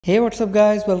Hey, what's up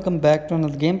guys, welcome back to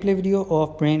another gameplay video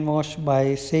of Brainwash by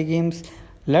SayGames.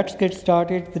 Let's get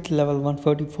started with level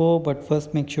 144, but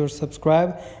first make sure to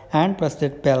subscribe and press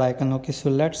that bell icon. Okay,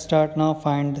 so let's start now.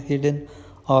 Find the hidden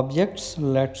objects.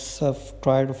 Let's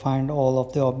try to find all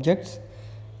of the objects.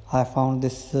 I found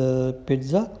this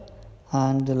pizza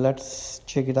and let's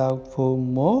check it out for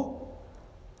more.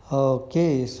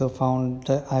 Okay, so found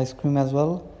the ice cream as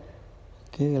well.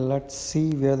 Okay, let's see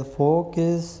where the fork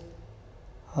is.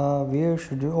 Where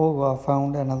should you? Oh, I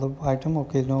found another item.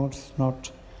 Okay, no, it's not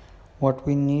what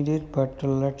we needed, but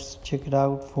let's check it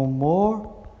out for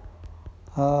more.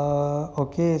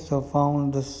 Okay, so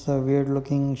found this weird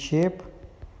looking shape,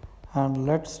 and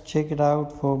let's check it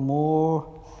out for more.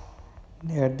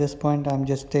 At this point, I'm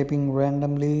just tapping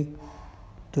randomly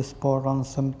to spot on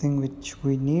something which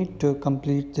we need to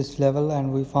complete this level,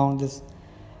 and we found this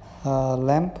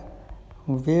lamp.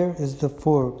 Where is the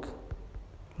fork?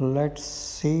 Let's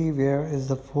see, where is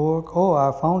the fork? Oh,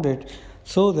 I found it.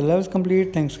 So the level is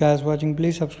complete. Thanks guys for watching.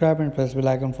 Please subscribe and press the bell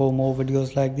icon for more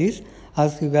videos like this.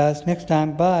 I'll see you guys next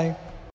time. Bye.